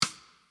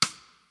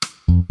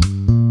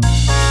I'm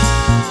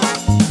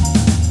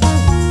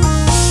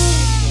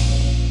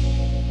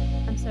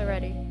so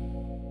ready.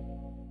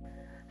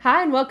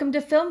 Hi, and welcome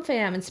to Film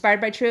Fam, inspired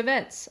by true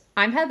events.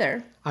 I'm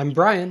Heather. I'm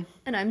Brian.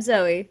 And I'm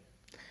Zoe.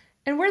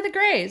 And we're the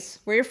Grays.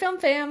 We're your Film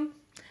Fam.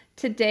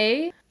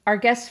 Today, our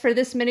guest for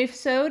this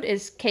mini-episode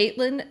is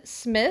Caitlin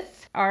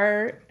Smith,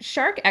 our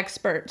shark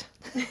expert.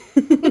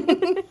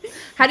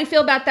 How do you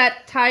feel about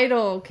that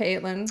title,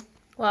 Caitlin?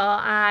 Well,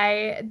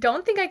 I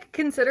don't think I could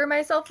consider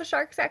myself a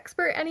sharks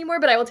expert anymore,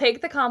 but I will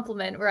take the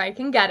compliment where I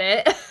can get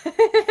it.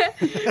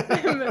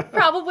 I'm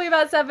probably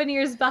about 7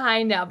 years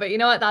behind now, but you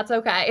know what? That's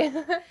okay.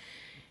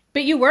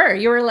 But you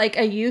were like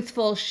a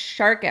youthful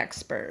shark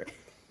expert.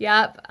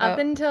 Yep. Up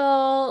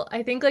until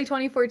I think like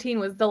 2014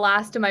 was the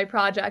last of my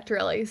project,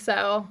 really.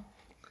 So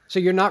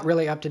you're not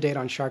really up to date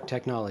on shark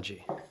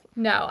technology.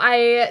 no,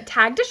 I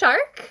tagged a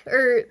shark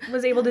or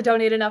was able to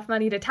donate enough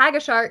money to tag a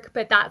shark,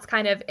 but that's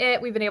kind of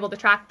it. We've been able to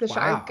track the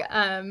shark.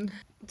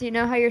 Do you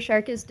know how your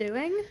shark is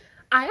doing?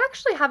 I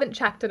actually haven't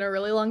checked in a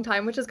really long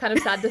time, which is kind of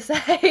sad to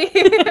say.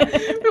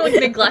 We're like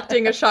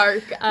neglecting a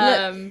shark.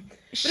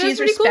 She's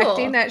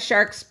respecting that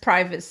shark's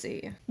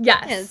privacy.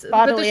 Yes, but the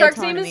bodily shark's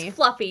autonomy. name is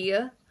Fluffy.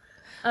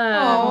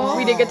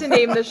 We did get to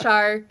name the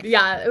shark.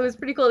 Yeah, it was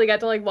pretty cool to get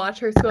to like watch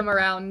her swim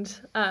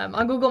around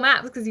on Google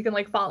Maps because you can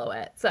like follow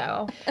it.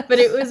 So, but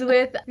it was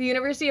with the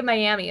University of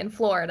Miami in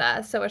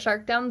Florida, so a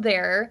shark down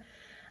there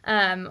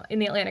in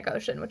the Atlantic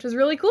Ocean, which was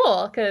really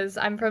cool because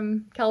I'm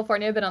from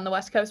California, I've been on the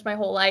West Coast my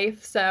whole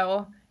life,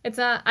 so it's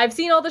not. I've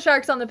seen all the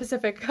sharks on the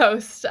Pacific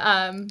Coast,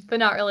 but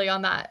not really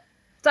on that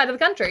side of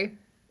the country.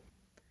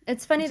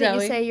 It's funny that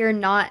Zoe? you say you're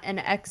not an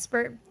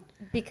expert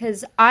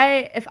because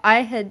if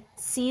I had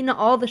seen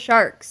all the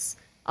sharks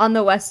on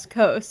the West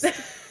Coast,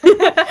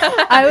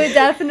 I would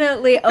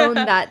definitely own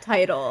that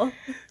title.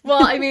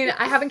 Well, I mean,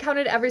 I haven't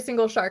counted every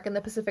single shark in the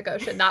Pacific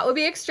Ocean. That would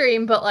be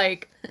extreme, but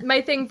like my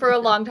thing for a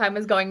long time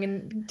was going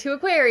into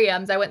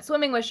aquariums. I went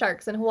swimming with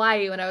sharks in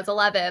Hawaii when I was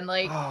 11.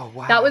 Like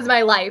that was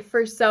my life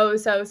for so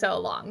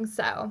long.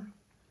 So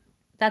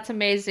That's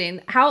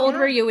amazing. How old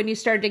were you when you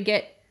started to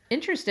get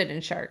interested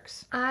in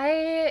sharks?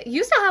 I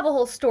used to have a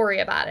whole story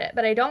about it,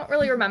 but I don't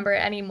really remember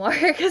it anymore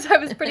because I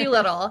was pretty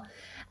little.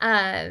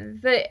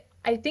 But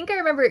I think I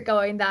remember it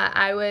going that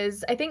I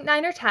was, I think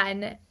 9 or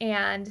 10,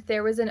 and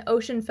there was an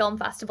ocean film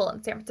festival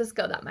in San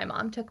Francisco that my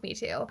mom took me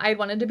to. I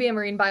wanted to be a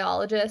marine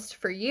biologist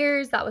for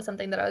years. That was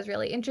something that I was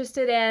really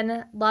interested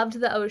in. Loved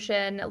the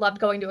ocean, loved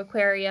going to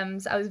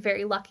aquariums. I was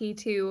very lucky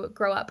to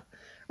grow up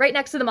right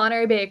next to the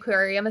Monterey Bay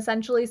Aquarium,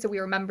 essentially, so we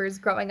were members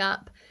growing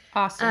up.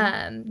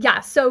 Awesome.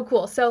 Yeah, so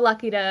cool. So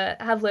lucky to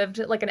have lived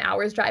like an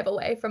hour's drive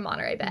away from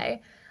Monterey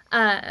Bay.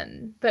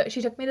 But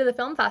she took me to the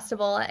film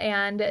festival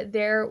and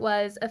there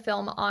was a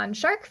film on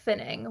shark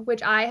finning,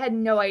 which I had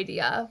no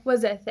idea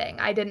was a thing.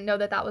 I didn't know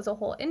that that was a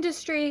whole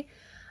industry.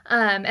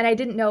 And I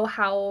didn't know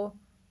how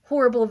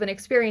horrible of an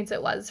experience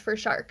it was for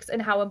sharks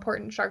and how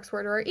important sharks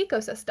were to our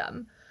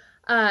ecosystem.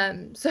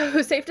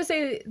 So safe to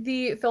say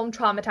the film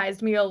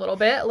traumatized me a little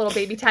bit, a little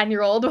baby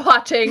 10-year-old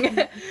watching,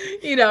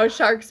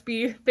 sharks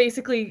be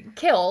basically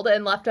killed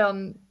and left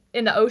in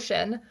the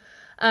ocean.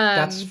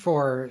 That's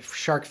for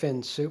shark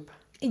fin soup?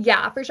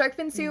 Yeah, for shark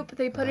fin soup.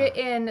 They put it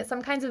in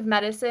some kinds of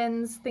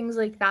medicines, things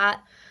like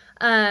that.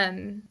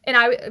 And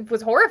I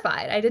was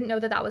horrified. I didn't know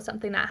that that was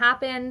something that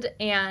happened.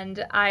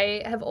 And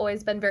I have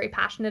always been very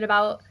passionate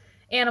about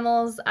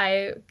animals.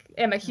 I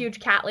am a huge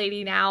cat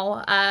lady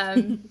now.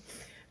 I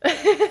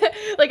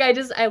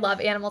love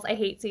animals. I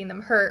hate seeing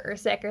them hurt or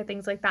sick or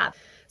things like that.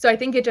 So I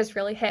think it just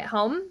really hit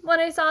home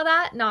when I saw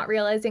that, not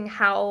realizing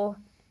how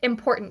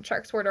important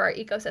sharks were to our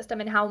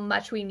ecosystem and how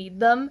much we need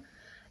them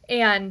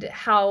and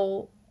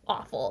how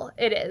awful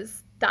it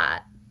is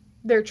that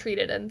they're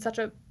treated in such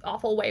an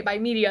awful way by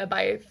media,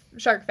 by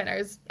shark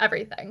finners,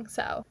 everything.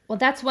 So, Well,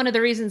 that's one of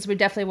the reasons we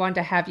definitely wanted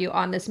to have you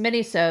on this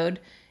mini-sode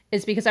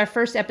is because our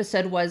first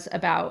episode was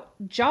about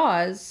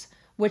Jaws,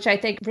 which I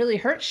think really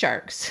hurt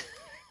sharks.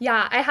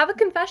 yeah, I have a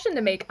confession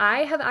to make. I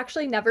have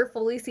actually never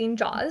fully seen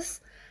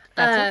Jaws.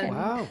 That's okay.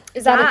 Wow.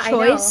 Is that Yeah, a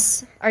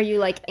choice? Are you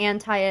like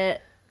anti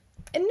it?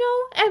 No,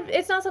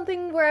 it's not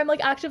something where I'm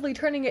like actively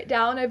turning it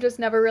down. I've just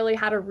never really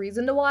had a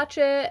reason to watch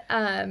it.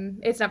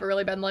 It's never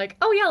really been like,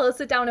 oh yeah, let's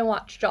sit down and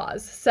watch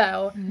Jaws.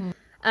 So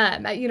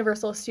at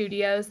Universal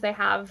Studios, they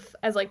have,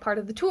 as like part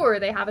of the tour,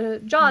 they have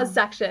a Jaws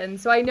section.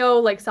 So I know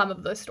like some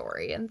of the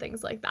story and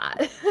things like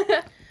that.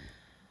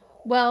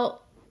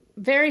 Well,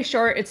 very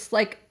short, it's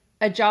like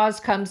a Jaws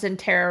comes and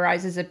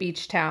terrorizes a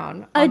beach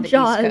town on the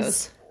Jaws. East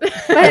Coast.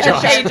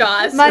 A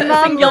Jaws. My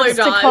mom Singular loves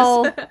Jaws. to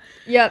call.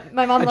 Yep,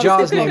 my mom A loves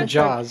Jaws to call named the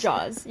shark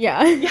Jaws. Jaws.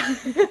 Yeah.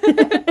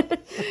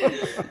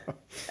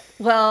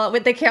 Well,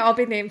 they can't all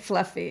be named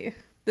Fluffy.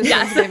 This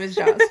Yes. one's name is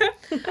Jaws.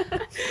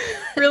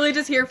 Really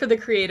just here for the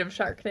creative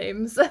shark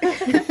names.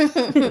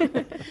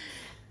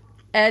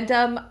 And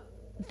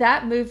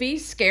that movie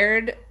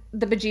scared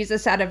the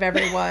bejesus out of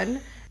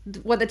everyone.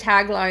 One of the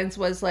taglines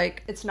was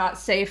like, it's not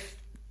safe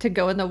to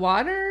go in the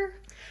water.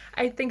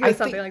 I think it was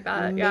something like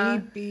that. Yeah.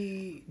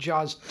 Maybe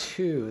Jaws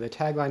 2. The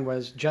tagline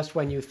was, just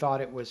when you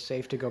thought it was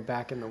safe to go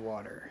back in the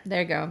water.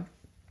 There you go.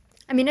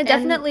 I mean, it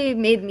definitely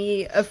made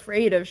me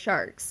afraid of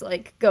sharks.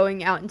 Like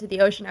going out into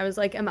the ocean, I was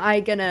like, am I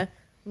gonna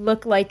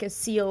look like a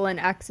seal and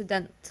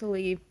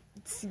accidentally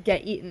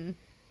get eaten?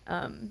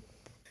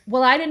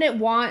 Well, I didn't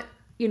want,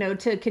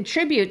 to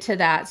contribute to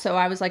that. So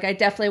I was like, I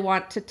definitely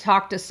want to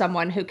talk to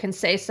someone who can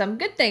say some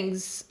good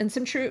things and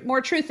some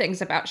more true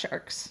things about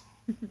sharks.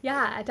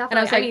 Yeah, definitely. And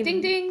I was like,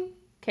 ding, ding,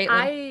 Caitlin.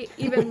 I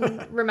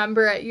even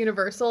remember at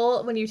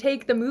Universal, when you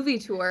take the movie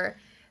tour,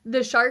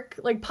 the shark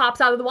like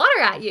pops out of the water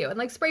at you and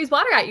like sprays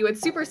water at you.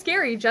 It's super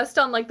scary just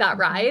on like that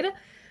ride.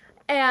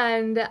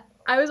 And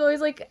I was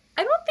always like,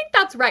 I don't think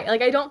that's right.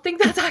 Like, I don't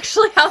think that's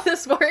actually how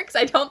this works.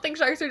 I don't think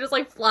sharks are just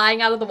like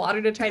flying out of the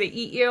water to try to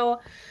eat you.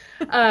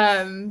 But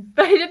I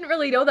didn't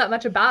really know that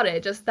much about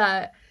it. Just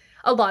that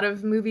a lot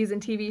of movies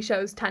and TV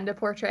shows tend to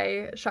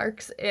portray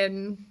sharks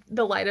in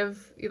the light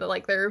of either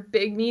like they're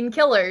big mean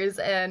killers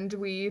and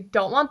we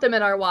don't want them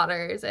in our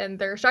waters and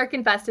they're shark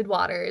infested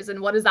waters. And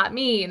what does that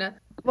mean?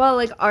 Well,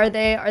 like, are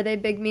they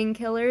big mean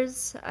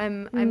killers?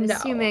 I'm No.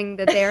 assuming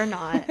that they're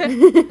not.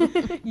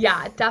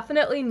 Yeah,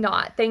 definitely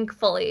not,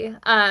 thankfully.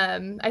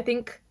 I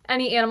think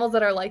any animals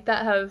that are like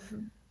that have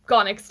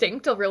gone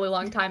extinct a really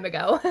long time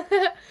ago.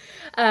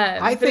 I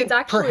but think it's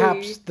actually,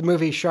 perhaps the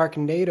movie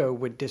Sharknado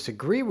would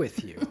disagree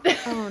with you.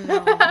 Oh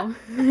no.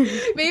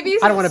 maybe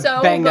I don't want to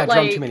so, bang but that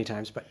drum like, too many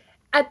times, but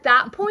at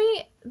that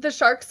point, the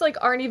sharks like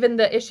aren't even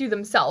the issue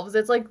themselves.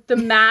 It's like the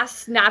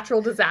mass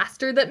natural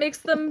disaster that makes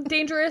them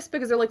dangerous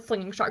because they're like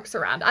flinging sharks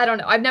around. I don't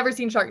know. I've never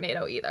seen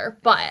Sharknado either,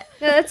 but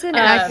Yeah, that's an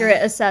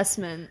accurate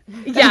assessment.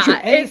 yeah, true. it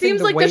Anything seems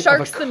the like the weight of a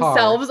sharks car.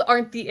 themselves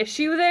aren't the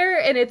issue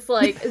there, and it's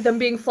like them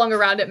being flung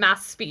around at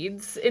mass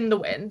speeds in the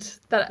wind.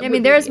 That I would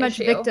mean, be they're as the much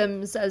issue.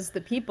 victims as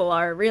the people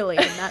are, really,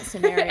 in that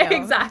scenario.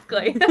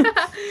 Exactly.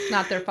 It's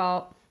not their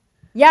fault.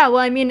 Yeah, well,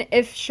 I mean,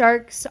 if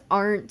sharks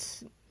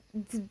aren't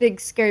big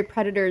scary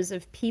predators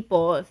of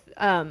people,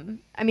 I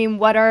mean,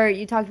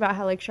 you talked about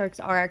how like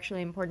sharks are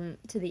actually important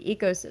to the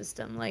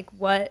ecosystem. Like,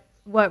 what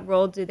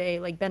role do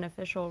they, like,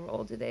 beneficial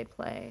role do they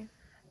play?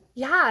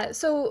 Yeah,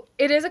 so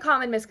it is a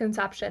common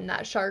misconception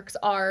that sharks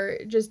are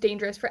just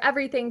dangerous for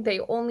everything.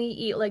 They only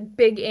eat like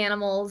big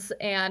animals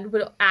and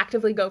would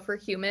actively go for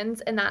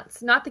humans, and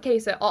that's not the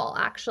case at all,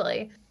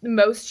 actually.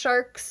 Most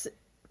sharks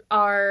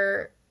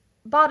are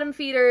bottom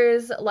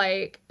feeders.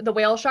 Like the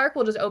whale shark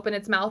will just open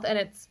its mouth and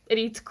it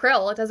eats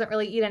krill. It doesn't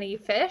really eat any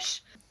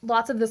fish.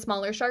 Lots of the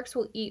smaller sharks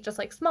will eat just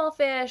like small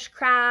fish,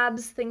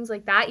 crabs, things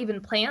like that, even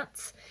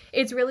plants.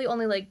 It's really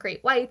only like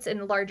great whites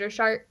and larger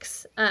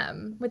sharks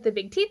with the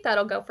big teeth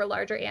that'll go for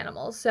larger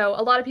animals. So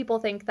a lot of people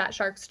think that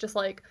sharks just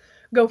like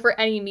go for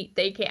any meat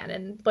they can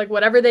and like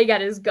whatever they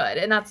get is good.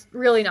 And that's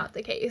really not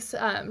the case.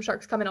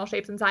 Sharks come in all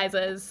shapes and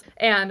sizes,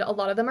 and a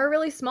lot of them are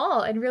really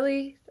small and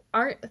really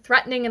aren't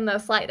threatening in the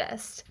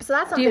slightest. So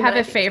that's Do you something have that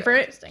I a think is really favorite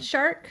interesting.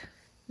 shark?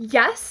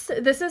 Yes,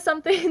 this is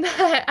something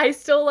that I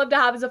still love to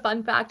have as a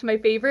fun fact. My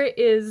favorite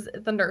is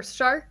the nurse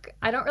shark.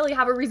 I don't really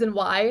have a reason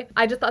why.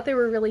 I just thought they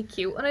were really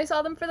cute when I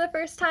saw them for the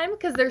first time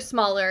because they're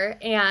smaller.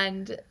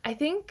 And I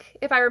think,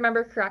 if I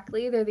remember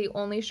correctly, they're the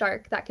only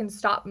shark that can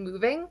stop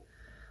moving,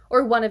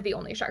 or one of the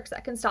only sharks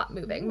that can stop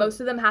moving. Most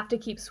of them have to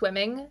keep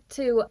swimming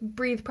to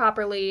breathe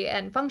properly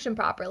and function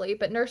properly,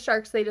 but nurse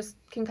sharks, they just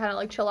can kind of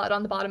like chill out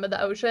on the bottom of the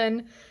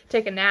ocean,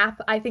 take a nap.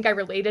 I think I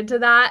related to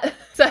that.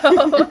 So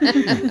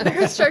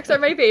nurse sharks are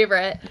my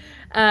favorite.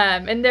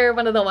 And they're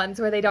one of the ones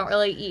where they don't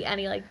really eat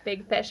any like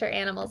big fish or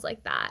animals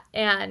like that.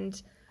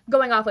 And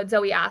going off what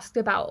Zoe asked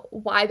about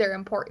why they're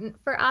important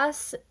for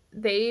us,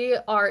 they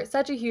are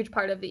such a huge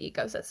part of the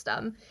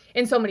ecosystem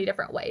in so many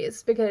different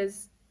ways,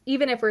 because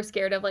even if we're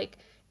scared of like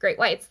great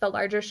whites, the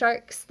larger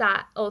sharks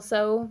that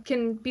also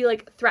can be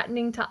like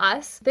threatening to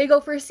us, they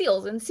go for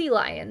seals and sea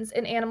lions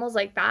and animals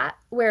like that,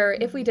 where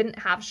if we didn't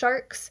have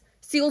sharks,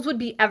 seals would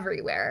be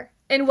everywhere.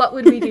 And what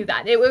would we do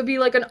then? It would be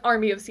like an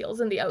army of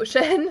seals in the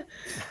ocean,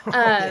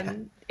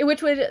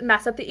 which would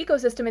mess up the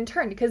ecosystem in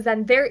turn, because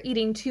then they're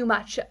eating too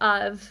much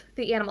of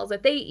the animals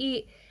that they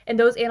eat, and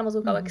those animals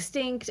will go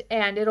extinct,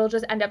 and it'll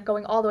just end up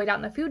going all the way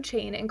down the food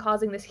chain and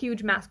causing this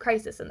huge mass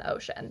crisis in the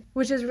ocean,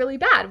 which is really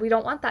bad. We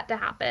don't want that to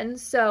happen.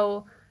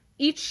 So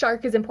each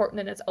shark is important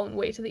in its own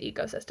way to the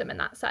ecosystem in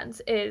that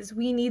sense. Is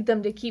we need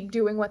them to keep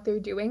doing what they're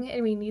doing,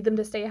 and we need them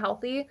to stay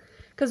healthy,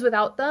 because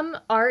without them,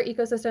 our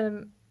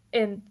ecosystem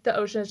in the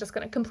ocean is just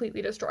going to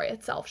completely destroy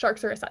itself.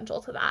 Sharks are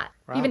essential to that,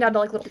 even down to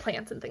like little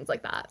plants and things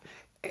like that.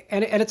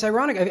 And it's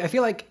ironic. I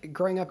feel like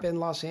growing up in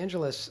Los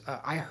Angeles,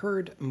 I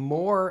heard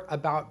more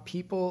about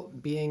people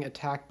being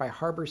attacked by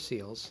harbor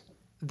seals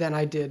than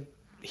I did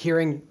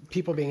hearing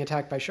people being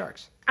attacked by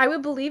sharks. I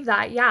would believe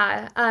that,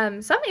 yeah.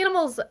 Some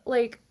animals,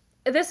 like,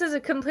 this is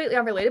completely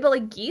unrelated, but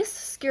like geese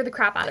scare the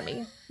crap out of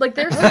me. Like,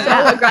 they're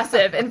so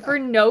aggressive and for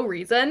no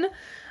reason.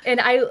 And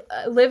I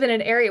live in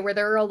an area where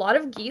there are a lot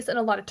of geese and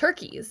a lot of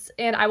turkeys,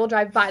 and I will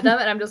drive by them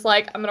and I'm just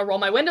like, I'm gonna roll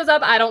my windows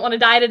up. I don't want to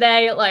die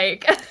today.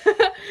 Like,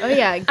 Oh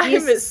yeah,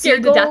 geese, I'm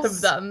scared to death of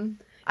seagulls. them.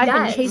 I've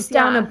been Yes, chased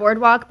down yeah. a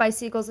boardwalk by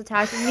seagulls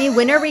attacking me.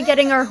 When are we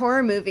getting our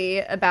horror movie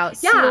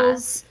about Yeah.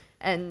 seals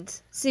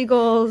and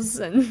seagulls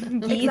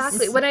and geese.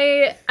 Exactly. When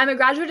I'm a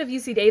graduate of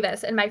UC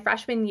Davis, and my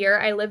freshman year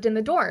I lived in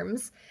the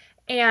dorms,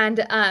 and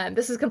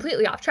this is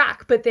completely off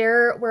track, but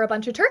there were a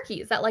bunch of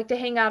turkeys that like to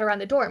hang out around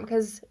the dorm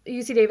because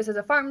UC Davis is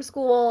a farm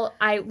school.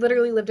 I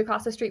literally lived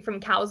across the street from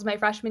cows my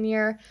freshman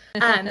year,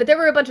 but there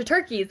were a bunch of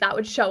turkeys that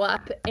would show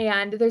up,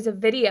 and there's a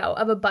video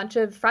of a bunch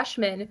of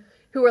freshmen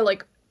who were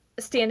like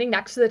standing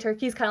next to the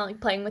turkeys, kind of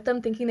like playing with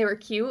them, thinking they were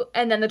cute,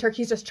 and then the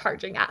turkeys just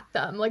charging at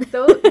them. Like,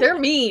 they're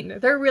mean.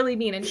 They're really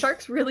mean, and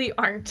sharks really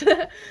aren't.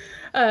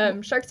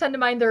 Sharks tend to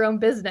mind their own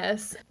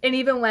business. And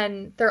even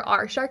when there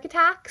are shark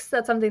attacks,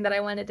 that's something that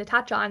I wanted to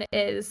touch on,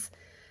 is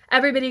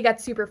everybody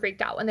gets super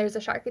freaked out when there's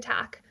a shark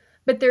attack.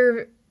 But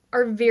there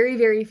are very,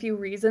 very few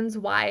reasons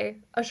why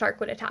a shark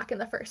would attack in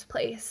the first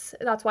place.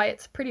 That's why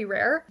it's pretty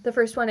rare. The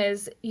first one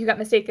is you got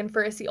mistaken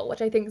for a seal,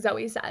 which I think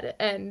Zoe said,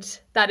 and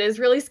that is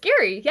really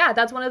scary. Yeah,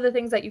 that's one of the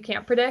things that you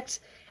can't predict,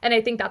 and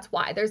I think that's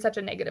why there's such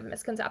a negative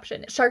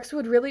misconception. Sharks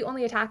would really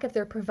only attack if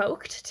they're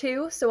provoked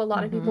too, so a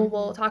lot of people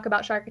will talk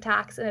about shark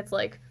attacks, and it's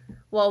like,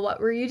 well, what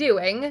were you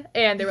doing?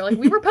 And they were like,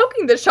 we were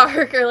poking the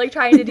shark, or like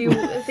trying to do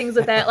things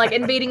with it, like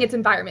invading its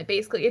environment,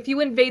 basically. If you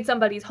invade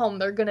somebody's home,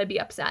 they're gonna be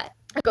upset.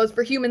 It goes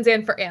for humans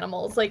and for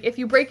animals. Like, if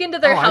you break into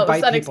their house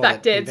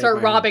unexpected,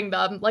 start robbing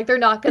them, like, they're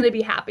not going to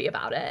be happy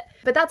about it.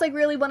 But that's, like,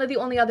 really one of the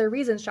only other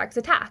reasons sharks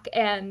attack.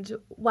 And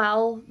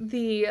while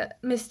the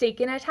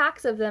mistaken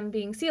attacks of them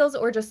being seals,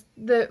 or just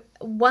the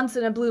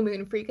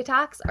once-in-a-blue-moon freak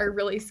attacks are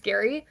really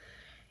scary,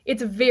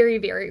 it's very,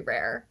 very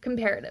rare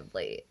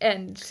comparatively.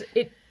 And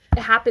it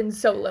happens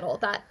so little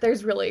that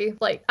there's really,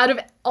 like, out of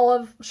all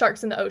of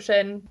sharks in the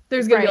ocean,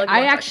 there's gonna be like one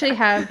I shark actually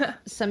attack. have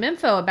some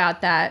info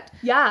about that.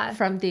 Yeah.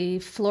 From the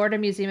Florida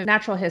Museum of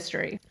Natural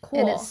History.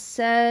 Cool. And it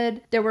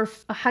said there were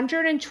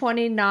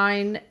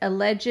 129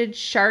 alleged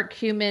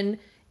shark-human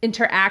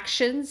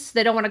interactions.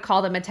 They don't want to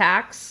call them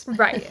attacks.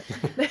 Right.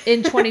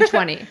 In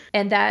 2020.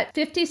 And that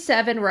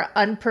 57 were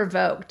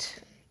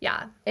unprovoked.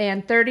 Yeah.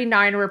 And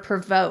 39 were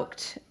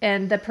provoked.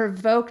 And the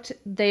provoked,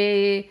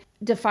 they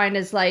define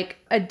as like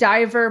a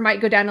diver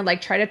might go down and like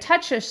try to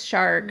touch a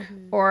shark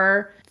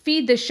or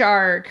feed the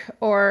shark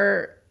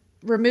or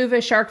remove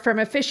a shark from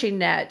a fishing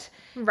net.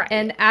 Right.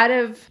 And out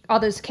of all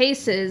those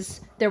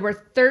cases, there were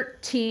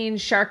 13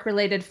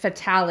 shark-related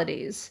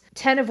fatalities,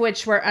 10 of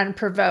which were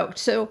unprovoked.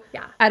 So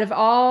out of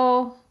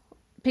all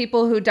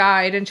people who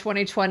died in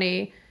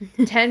 2020,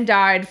 10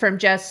 died from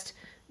just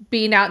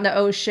being out in the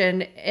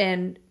ocean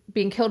and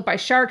being killed by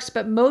sharks,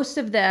 but most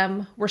of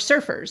them were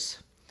surfers.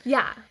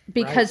 Yeah.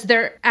 Because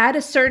they're at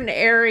a certain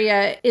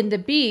area in the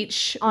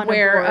beach On a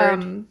where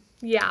board.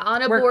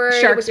 On a where board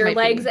sharks with your might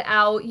legs be.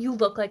 out, you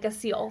look like a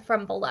seal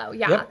from below.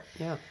 Yeah. Yep.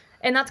 Yeah.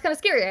 And that's kind of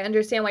scary. I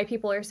understand why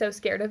people are so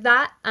scared of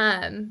that.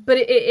 But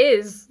it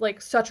is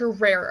like such a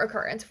rare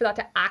occurrence for that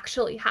to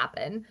actually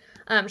happen.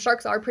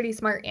 Sharks are pretty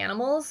smart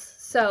animals.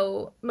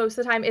 So most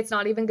of the time it's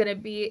not even going to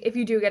be, if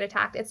you do get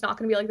attacked, it's not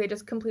going to be like they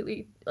just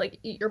completely like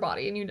eat your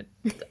body and you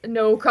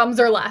no crumbs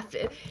are left.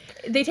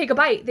 They take a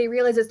bite. They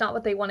realize it's not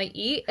what they want to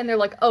eat. And they're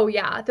like, oh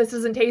yeah, this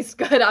doesn't taste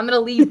good. I'm going to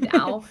leave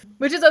now.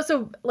 Which is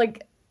also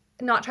like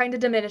not trying to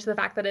diminish the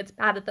fact that it's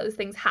bad that those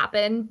things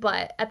happen.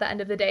 But at the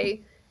end of the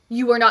day,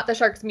 you are not the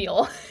shark's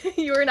meal.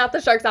 You are not the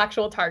shark's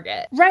actual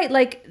target. Right.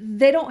 Like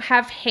they don't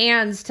have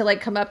hands to like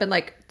come up and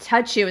like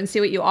touch you and see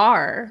what you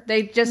are.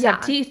 They just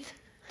have teeth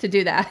to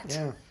do that.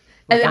 Yeah.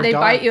 And then they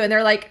bite you and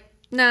they're like,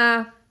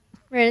 nah.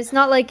 Right, it's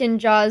not like in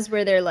Jaws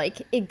where they're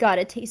like, it got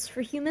a taste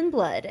for human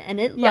blood and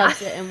it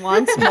loves it and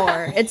wants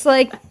more. It's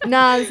like,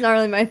 nah, it's not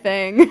really my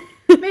thing.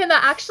 Man,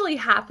 that actually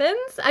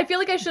happens. I feel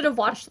like I should have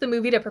watched the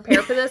movie to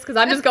prepare for this because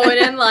I'm just going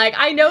in like,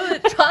 I know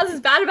that Jaws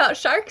is bad about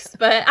sharks,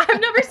 but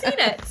I've never seen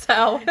it,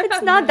 so.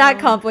 It's not that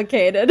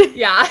complicated.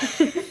 Yeah.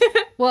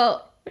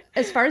 Well,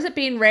 as far as it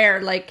being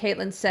rare, like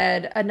Caitlin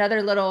said,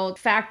 another little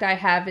fact I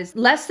have is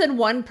less than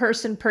one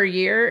person per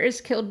year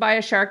is killed by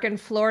a shark in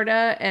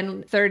Florida,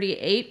 and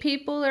 38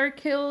 people are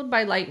killed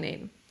by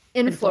lightning.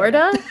 In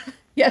Florida?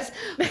 Yes.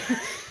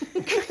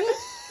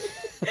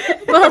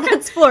 Well,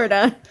 that's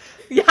Florida.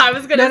 Yeah, I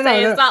was going to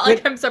say, it's not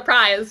like I'm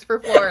surprised for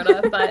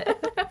Florida,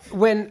 but.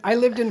 When I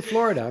lived in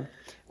Florida,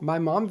 my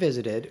mom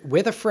visited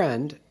with a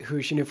friend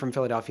who she knew from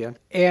Philadelphia.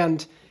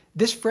 And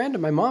this friend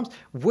of my mom's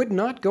would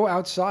not go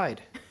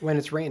outside when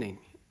it's raining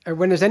or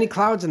when there's any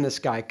clouds in the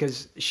sky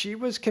because she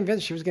was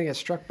convinced she was going to get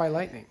struck by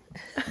lightning.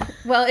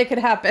 Well, it could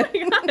happen.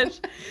 Oh my gosh.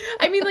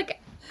 I mean, like,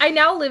 I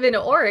now live in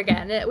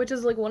Oregon, which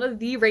is like one of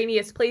the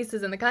rainiest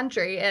places in the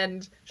country.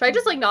 And should I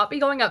just like not be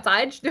going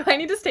outside? Do I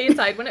need to stay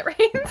inside when it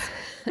rains?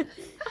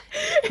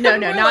 No,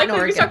 not in Oregon. Be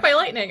Oregon. struck by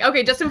lightning.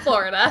 Okay, just in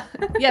Florida.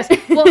 Yes.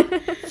 Well,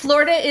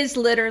 Florida is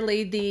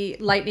literally the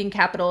lightning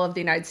capital of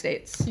the United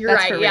States. You're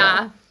That's right. for real.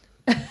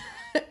 Yeah.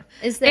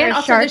 Is there And a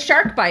also shark? the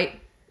shark bite.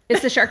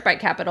 It's the shark bite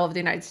capital of the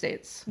United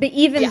States. But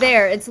even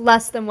there, it's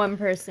less than one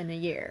person a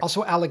year.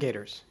 Also,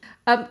 alligators.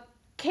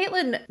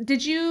 Caitlin,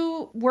 did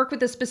you work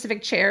with a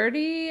specific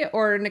charity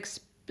or an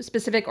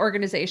specific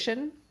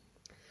organization?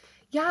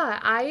 Yeah,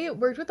 I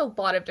worked with a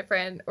lot of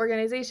different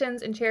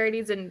organizations and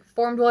charities and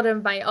formed one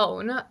of my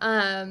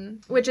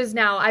own, which is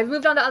now, I've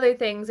moved on to other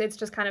things. It's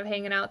just kind of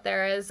hanging out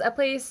there as a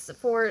place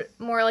for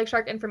more like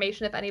shark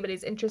information if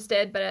anybody's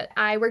interested. But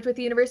I worked with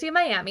the University of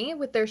Miami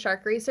with their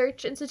Shark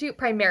Research Institute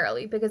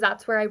primarily because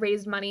that's where I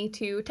raised money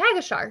to tag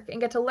a shark and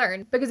get to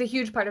learn, because a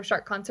huge part of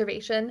shark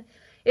conservation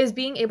is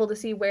being able to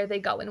see where they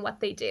go and what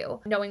they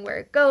do. Knowing where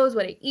it goes,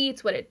 what it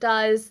eats, what it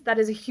does, that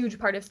is a huge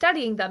part of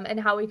studying them and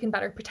how we can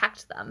better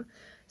protect them.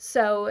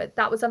 So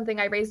that was something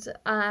I raised,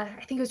 I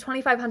think it was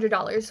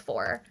 $2,500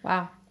 for.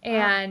 Wow.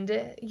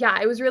 And yeah,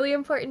 it was really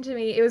important to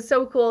me. It was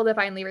so cool to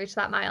finally reach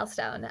that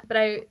milestone. But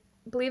I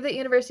believe that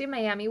University of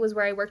Miami was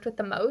where I worked with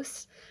the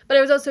most. But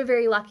I was also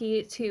very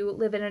lucky to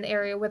live in an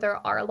area where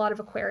there are a lot of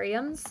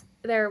aquariums.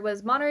 There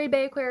was Monterey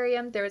Bay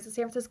Aquarium. There was the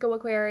San Francisco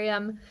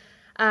Aquarium,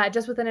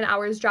 just within an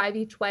hour's drive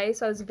each way.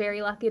 So I was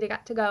very lucky to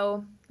get to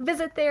go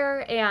visit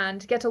there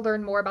and get to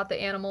learn more about the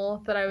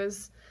animal that I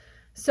was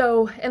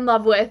so in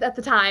love with at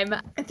the time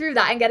through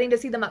that, and getting to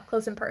see them up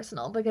close and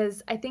personal,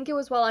 because I think it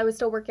was while I was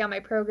still working on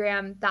my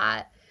program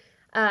that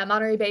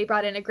Monterey Bay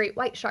brought in a great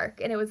white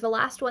shark, and it was the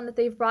last one that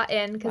they've brought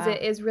in because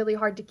It is really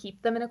hard to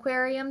keep them in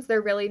aquariums.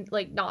 They're really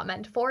like not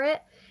meant for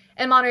it.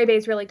 And Monterey Bay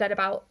is really good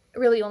about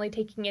really only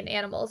taking in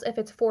animals if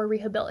it's for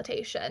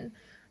rehabilitation.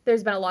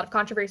 There's been a lot of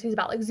controversies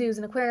about like zoos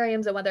and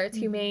aquariums and whether it's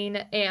humane,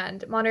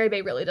 and Monterey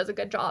Bay really does a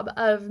good job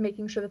of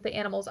making sure that the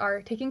animals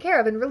are taken care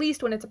of and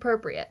released when it's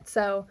appropriate.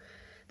 So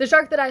the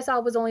shark that I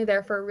saw was only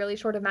there for a really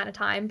short amount of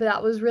time, but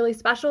that was really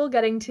special,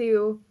 getting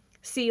to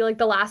see like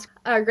the last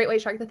great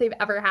white shark that they've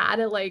ever had,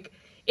 like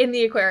in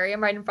the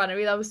aquarium right in front of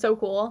me. That was so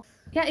cool.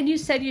 Yeah, and you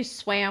said you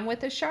swam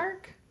with a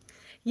shark?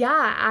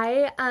 Yeah,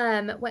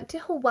 I went to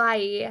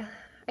Hawaii.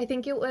 I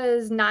think it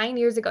was 9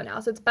 years ago now,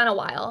 so it's been a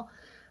while.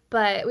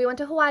 But we went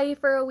to Hawaii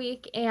for a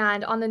week,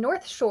 and on the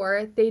North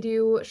Shore, they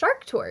do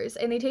shark tours,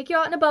 and they take you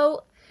out in a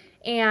boat,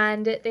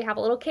 and they have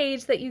a little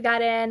cage that you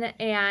get in,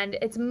 and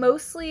it's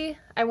mostly,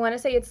 I want to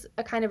say it's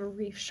a kind of a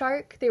reef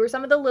shark. They were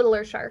some of the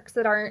littler sharks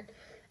that aren't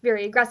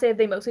very aggressive.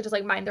 They mostly just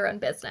like mind their own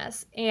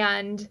business.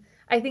 And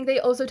I think they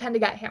also tend to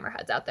get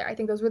hammerheads out there. I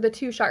think those were the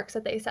two sharks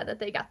that they said that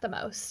they get the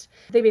most.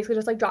 They basically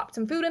just like dropped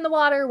some food in the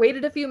water,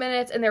 waited a few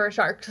minutes, and there were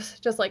sharks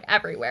just like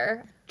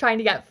everywhere trying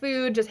to get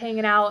food, just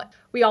hanging out.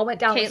 We all went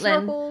down with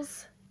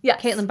snorkels.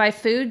 Yes. Caitlin, by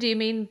food, do you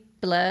mean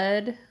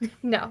blood?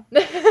 No.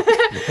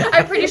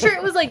 I'm pretty sure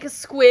it was like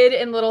squid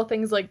and little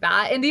things like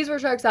that. And these were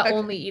sharks that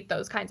only eat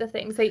those kinds of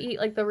things. They eat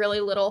like the really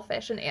little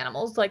fish and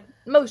animals, like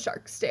most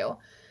sharks do.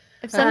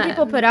 If some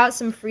people put out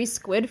some free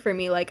squid for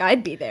me, like,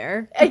 I'd be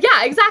there.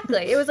 Yeah,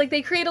 exactly. It was like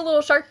they create a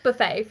little shark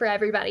buffet for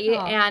everybody,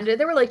 and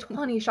there were like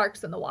 20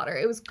 sharks in the water.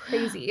 It was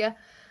crazy.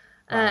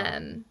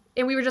 And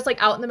we were just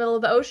like out in the middle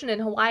of the ocean in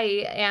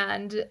Hawaii,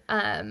 and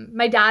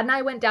my dad and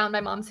I went down.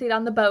 My mom stayed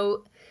on the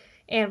boat,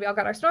 and we all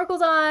got our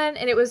snorkels on,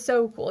 and it was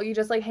so cool. You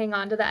just like hang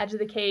on to the edge of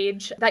the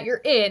cage that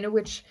you're in,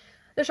 which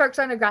the sharks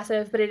aren't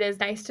aggressive, but it is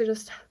nice to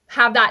just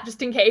have that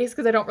just in case,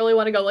 because I don't really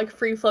want to go like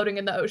free floating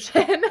in the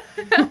ocean.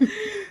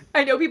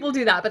 I know people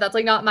do that, but that's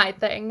like not my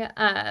thing.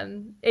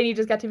 And you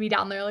just get to be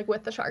down there like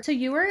with the sharks. So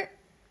you were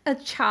a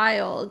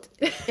child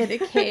in a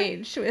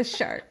cage with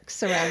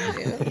sharks around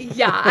you.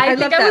 Yeah, I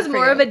think I was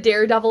more of a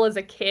daredevil as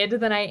a kid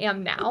than I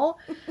am now.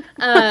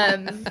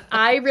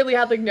 I really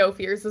had like no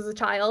fears as a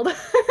child,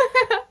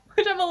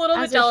 which I'm a little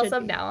bit jealous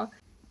of now.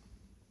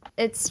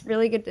 It's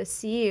really good to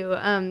see you.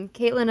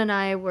 Caitlin and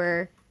I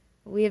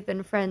we have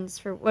been friends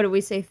for, what do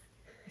we say,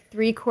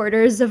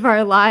 3/4 of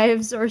our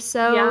lives or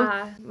so.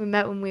 Yeah. We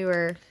met when we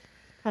were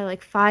probably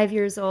like 5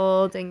 years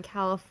old in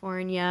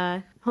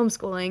California,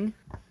 homeschooling.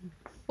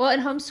 Well,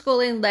 and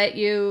homeschooling let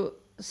you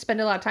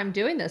spend a lot of time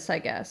doing this, I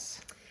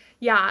guess.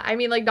 Yeah, I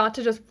mean, like, not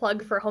to just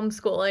plug for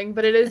homeschooling,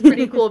 but it is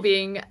pretty cool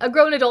being a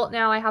grown adult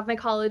now. I have my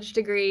college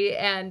degree,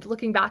 and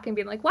looking back and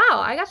being like,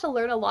 wow, I got to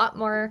learn a lot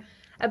more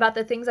about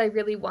the things I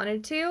really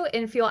wanted to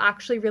and feel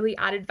actually really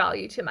added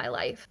value to my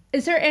life.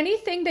 Is there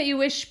anything that you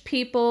wish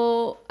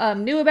people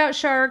knew about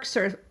sharks,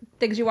 or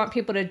things you want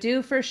people to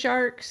do for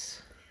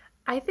sharks?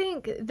 I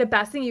think the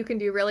best thing you can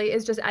do really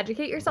is just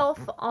educate yourself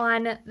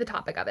on the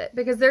topic of it,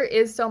 because there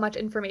is so much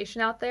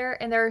information out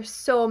there, and there are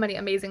so many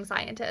amazing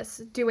scientists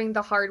doing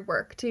the hard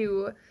work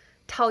to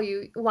tell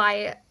you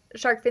why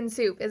shark fin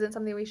soup isn't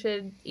something we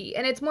should eat.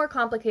 And it's more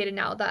complicated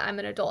now that I'm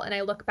an adult and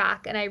I look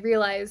back and I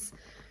realize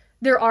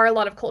there are a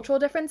lot of cultural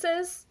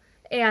differences,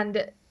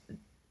 and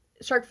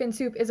shark fin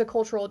soup is a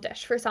cultural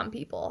dish for some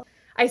people.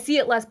 I see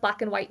it less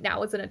black and white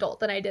now as an adult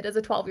than I did as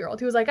a 12-year-old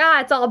who was like,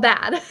 it's all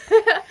bad.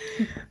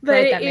 But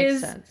right, that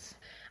makes sense.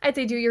 I'd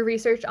say do your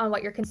research on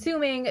what you're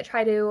consuming.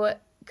 Try to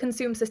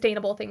consume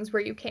sustainable things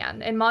where you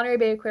can. And Monterey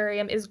Bay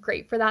Aquarium is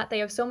great for that. They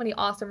have so many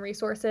awesome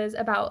resources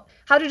about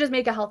how to just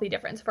make a healthy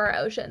difference for our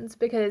oceans.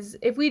 Because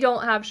if we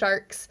don't have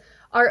sharks,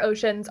 our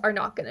oceans are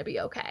not going to be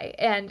okay.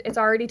 And it's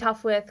already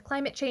tough with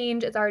climate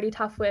change. It's already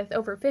tough with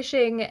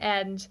overfishing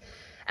and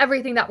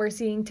everything that we're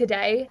seeing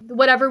today.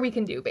 Whatever we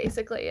can do,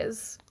 basically,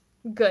 is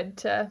good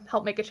to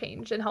help make a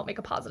change and help make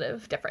a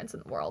positive difference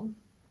in the world.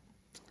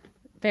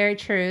 Very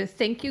true.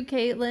 Thank you,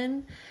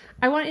 Caitlin.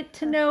 I wanted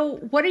to know,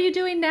 what are you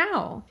doing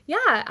now? Yeah,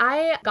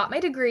 I got my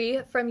degree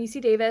from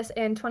UC Davis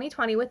in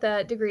 2020 with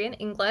a degree in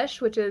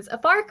English, which is a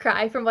far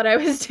cry from what I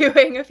was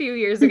doing a few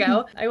years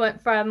ago. I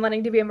went from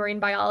wanting to be a marine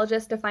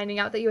biologist to finding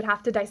out that you would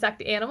have to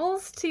dissect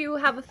animals to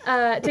have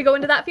to go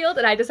into that field,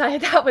 and I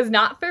decided that was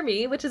not for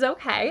me, which is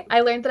okay. I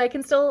learned that I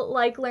can still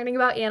like learning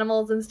about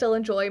animals and still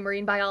enjoy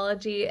marine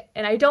biology,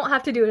 and I don't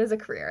have to do it as a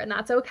career, and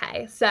that's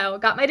okay. So,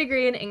 got my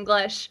degree in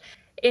English.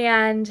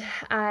 And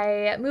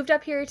I moved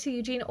up here to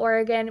Eugene,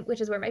 Oregon, which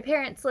is where my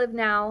parents live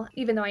now,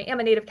 even though I am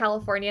a native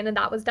Californian, and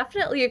that was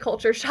definitely a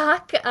culture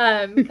shock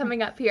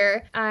coming up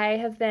here. I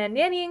have been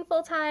nannying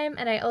full-time,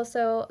 and I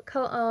also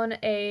co-own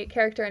a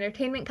character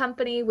entertainment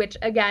company, which,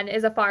 again,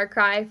 is a far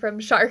cry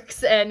from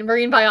sharks and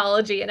marine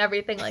biology and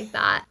everything like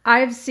that.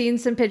 I've seen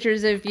some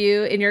pictures of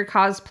you in your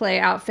cosplay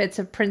outfits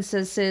of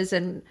princesses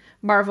and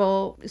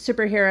Marvel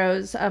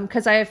superheroes,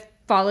 because I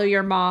follow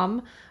your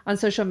mom on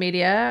social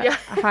media. Yeah.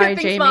 Hi,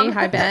 Thanks, Jamie. Mom.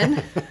 Hi,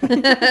 Ben.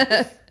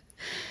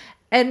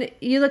 And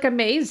you look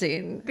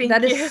amazing. Thank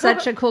That is you.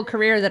 such a cool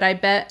career that I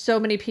bet so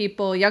many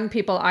people, young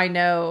people I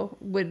know,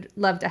 would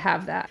love to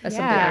have that as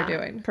something Yeah. they're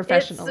doing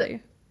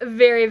professionally.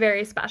 Very,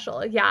 very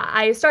special. Yeah,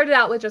 I started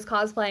out with just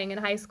cosplaying in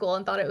high school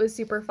and thought it was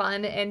super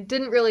fun and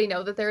didn't really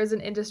know that there was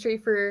an industry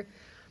for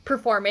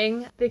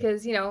performing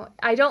because, you know,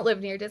 I don't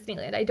live near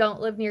Disneyland. I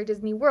don't live near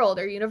Disney World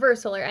or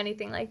Universal or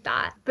anything like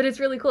that. But it's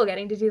really cool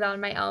getting to do that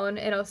on my own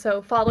and also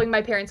following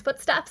my parents'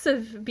 footsteps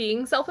of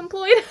being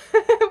self-employed,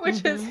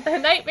 which is a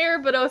nightmare,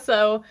 but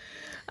also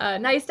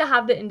nice to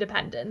have the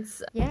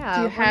independence. Yeah.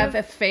 Do you one have of-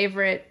 a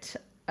favorite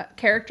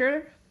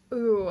character?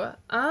 Ooh,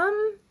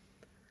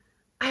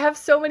 I have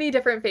so many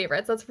different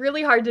favorites. That's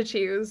really hard to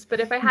choose. But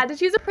if I had to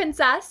choose a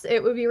princess,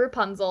 it would be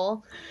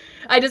Rapunzel.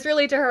 I just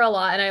relate to her a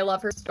lot and I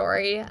love her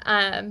story.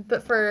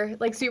 But for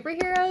like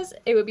superheroes,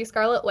 it would be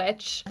Scarlet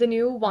Witch. The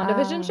new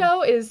WandaVision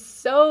show is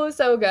so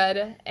good.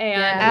 And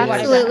Yeah,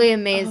 Absolutely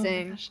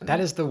amazing. That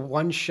is the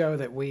one show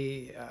that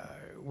we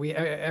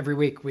every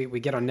week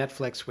we get on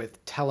Netflix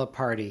with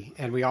Teleparty,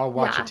 and we all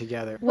watch Yeah. it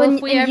together. Well, When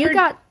if we and ever- you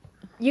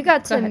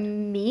got Go to ahead.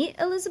 meet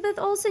Elizabeth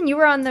Olsen. You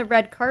were on the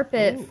red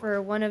carpet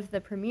for one of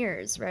the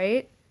premieres,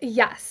 right?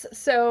 Yes.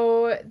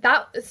 So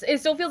it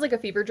still feels like a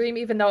fever dream,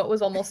 even though it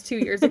was almost 2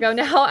 years ago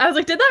now. I was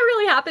like, did that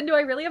really happen? Do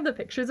I really have the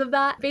pictures of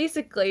that?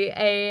 Basically,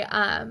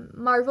 a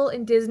Marvel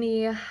and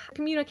Disney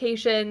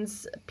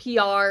communications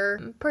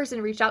PR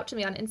person reached out to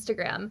me on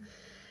Instagram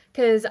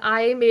because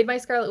I made my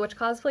Scarlet Witch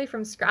cosplay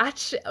from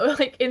scratch,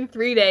 like in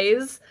 3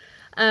 days.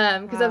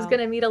 Because I was Wow. going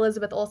to meet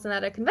Elizabeth Olsen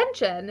at a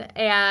convention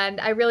and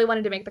I really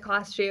wanted to make the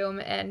costume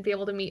and be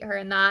able to meet her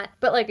in that.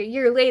 But like a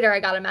year later, I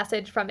got a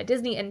message from a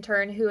Disney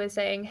intern who was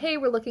saying, hey,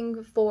 we're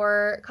looking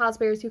for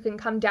cosplayers who can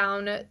come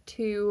down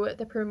to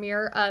the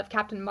premiere of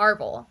Captain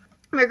Marvel.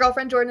 My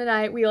girlfriend Jordan and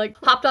I, we like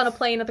hopped on a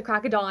plane at the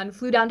crack of dawn,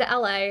 flew down to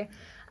LA.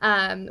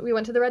 We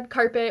went to the red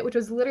carpet, which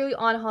was literally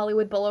on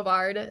Hollywood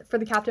Boulevard for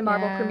the Captain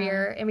Marvel Yeah.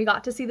 premiere. And we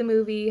got to see the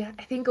movie,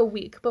 I think a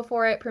week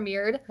before it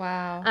premiered.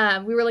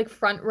 Wow. We were like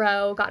front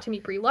row, got to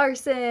meet Brie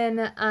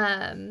Larson.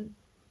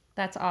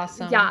 That's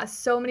awesome. Yeah,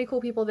 so many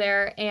cool people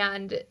there.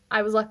 And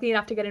I was lucky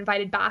enough to get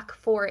invited back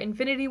for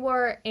Infinity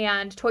War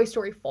and Toy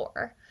Story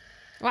 4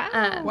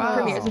 Wow. Wow.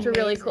 premieres, which were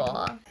really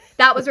cool.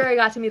 That was where I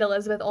got to meet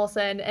Elizabeth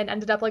Olsen and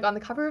ended up like on the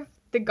cover of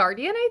The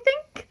Guardian, I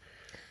think.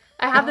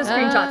 I have the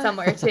screenshot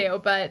somewhere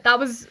too, but that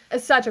was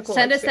such a cool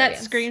Send experience.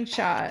 us that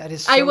screenshot. That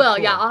is so I will,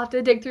 cool. yeah. I'll have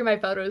to dig through my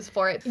photos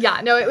for it.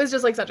 Yeah, no, it was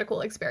just like such a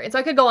cool experience. So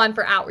I could go on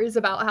for hours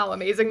about how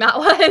amazing that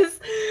was.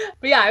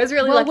 But yeah, I was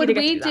really Well, lucky when to get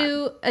we to do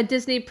that. do a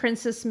Disney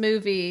princess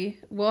movie,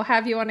 we'll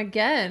have you on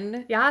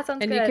again. Yeah,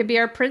 sounds And good. you could be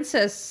our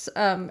princess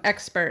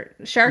expert,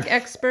 shark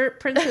expert,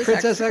 princess,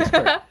 Princess expert.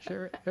 expert.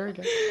 Sure, very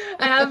good.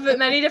 I have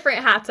many different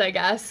hats, I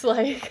guess.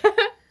 Like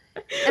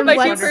And my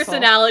two what's-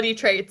 personality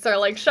traits are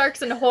like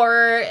sharks and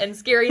horror and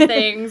scary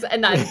things,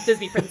 and then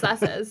Disney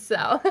princesses.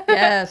 So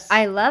Yes.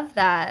 I love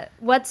that.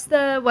 What's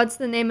the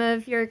name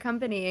of your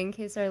company in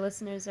case our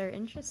listeners are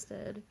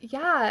interested?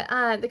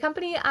 yeah, the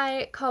company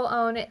I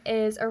co-own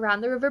is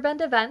Around the Riverbend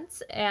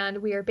Events, and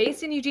we are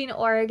based in Eugene,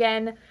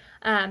 Oregon,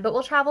 but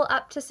we'll travel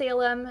up to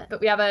Salem.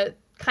 But we have a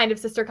kind of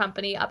sister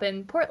company up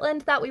in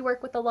Portland that we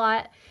work with a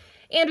lot.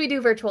 And we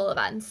do virtual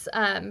events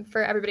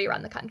for everybody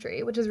around the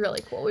country, which is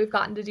really cool. We've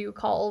gotten to do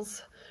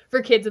calls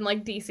for kids in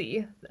like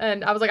DC.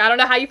 And I was like, I don't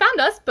know how you found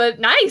us, but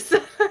nice.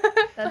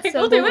 That's Like,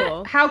 so we'll do it.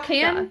 cool. How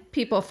can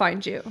people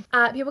find you?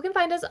 People can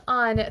find us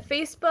on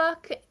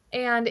Facebook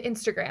and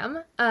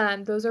Instagram.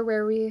 Those are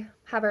where we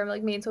have our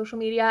like main social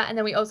media. And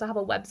then we also have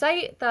a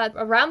website that's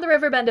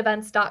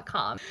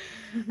aroundtheriverbendevents.com.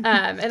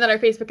 And then our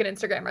Facebook and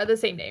Instagram are the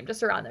same name,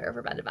 just Around the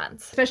Riverbend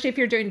Events. Especially if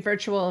you're doing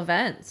virtual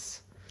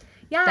events.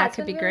 Yeah, That it's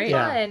could been be really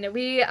great. fun.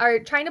 We are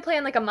trying to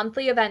plan like a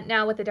monthly event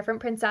now with a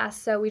different princess.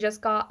 So we just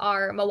got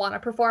our Moana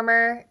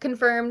performer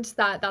confirmed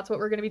that's what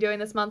we're going to be doing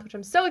this month, which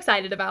I'm so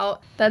excited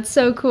about. That's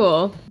so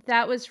cool.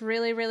 That was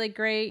really, really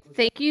great.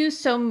 Thank you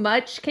so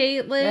much,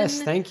 Caitlin.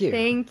 Yes, thank you.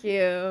 Thank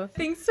you.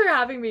 Thanks for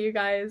having me, you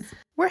guys.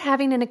 We're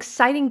having an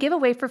exciting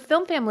giveaway for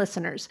Film Fam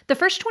listeners. The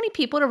first 20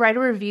 people to write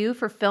a review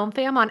for Film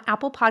Fam on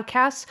Apple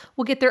Podcasts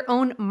will get their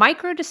own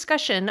micro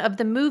discussion of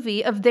the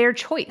movie of their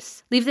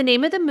choice. Leave the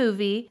name of the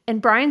movie,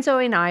 and Brian,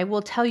 Zoe, and I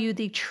will tell you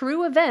the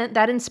true event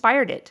that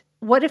inspired it.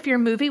 What if your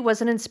movie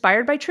wasn't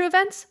inspired by true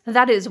events?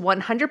 That is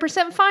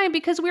 100% fine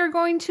because we are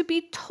going to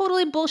be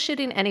totally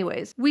bullshitting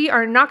anyways. We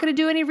are not going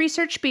to do any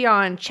research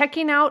beyond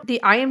checking out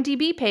the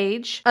IMDb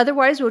page.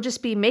 Otherwise, we'll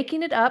just be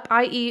making it up,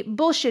 i.e.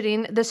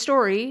 bullshitting the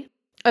story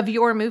of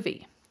your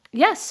movie.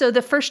 Yes, so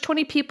the first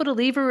 20 people to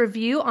leave a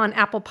review on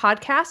Apple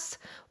Podcasts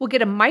will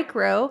get a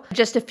micro,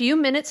 just a few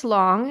minutes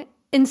long,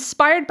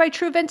 inspired by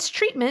true events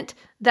treatment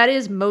that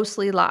is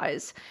mostly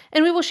lies.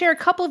 And we will share a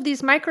couple of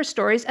these micro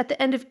stories at the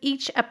end of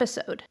each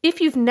episode. If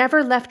you've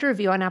never left a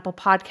review on Apple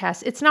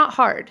Podcasts, it's not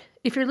hard.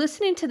 If you're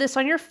listening to this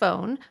on your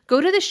phone,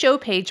 go to the show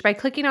page by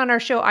clicking on our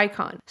show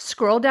icon.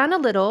 Scroll down a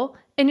little,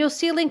 and you'll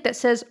see a link that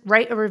says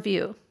Write a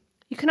Review.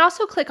 You can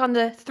also click on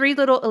the 3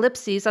 little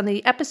ellipses on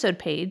the episode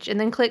page and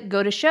then click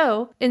Go to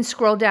Show and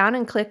scroll down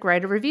and click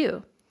Write a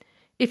Review.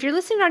 If you're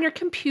listening on your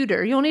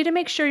computer, you'll need to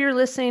make sure you're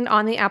listening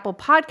on the Apple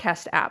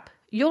Podcast app.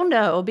 You'll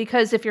know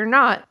because if you're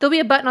not, there'll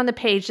be a button on the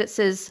page that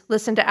says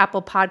Listen to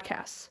Apple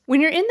Podcasts.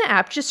 When you're in the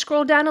app, just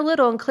scroll down a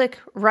little and click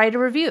Write a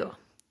Review.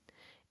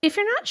 If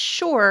you're not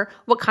sure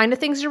what kind of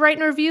things to write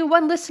in a review,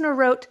 one listener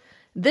wrote,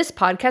 "This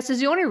podcast is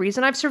the only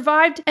reason I've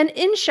survived an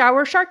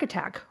in-shower shark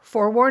attack.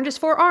 Forewarned is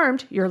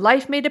forearmed. Your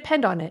life may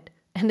depend on it."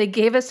 And they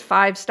gave us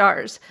 5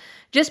 stars.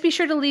 Just be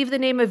sure to leave the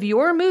name of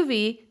your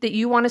movie that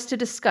you want us to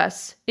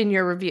discuss in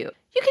your review.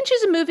 You can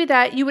choose a movie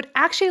that you would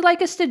actually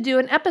like us to do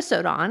an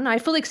episode on. I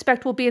fully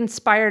expect we'll be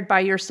inspired by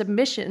your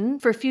submission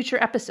for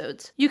future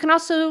episodes. You can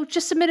also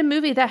just submit a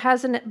movie that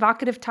has an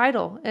evocative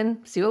title and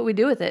see what we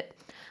do with it.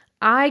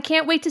 I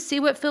can't wait to see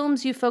what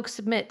films you folks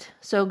submit.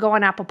 So go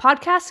on Apple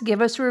Podcasts,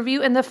 give us a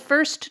review, and the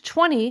first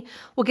 20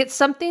 will get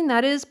something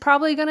that is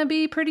probably going to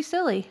be pretty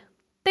silly.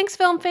 Thanks,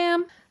 Film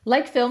Fam!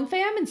 Like Film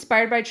Fam,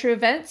 inspired by true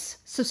events?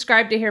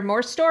 Subscribe to hear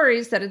more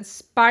stories that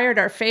inspired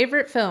our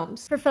favorite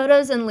films. For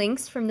photos and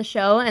links from the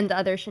show and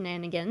other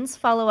shenanigans,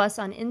 follow us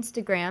on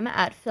Instagram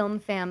at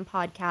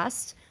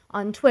FilmFamPodcast,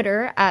 on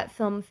Twitter at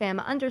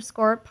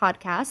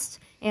FilmFam_podcast,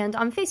 and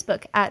on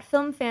Facebook at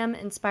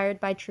FilmFam Inspired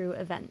by True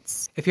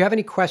Events. If you have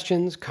any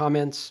questions,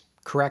 comments,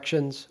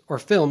 corrections, or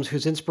films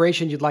whose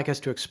inspiration you'd like us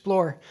to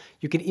explore,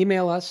 you can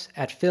email us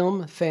at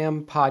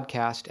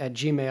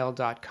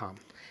filmfampodcast@gmail.com.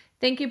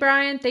 Thank you,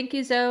 Brian. Thank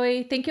you,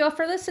 Zoe. Thank you all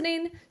for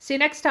listening. See you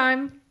next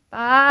time.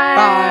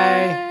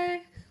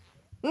 Bye.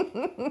 Bye. I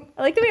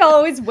like that we all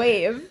always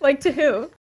wave. Like, to who?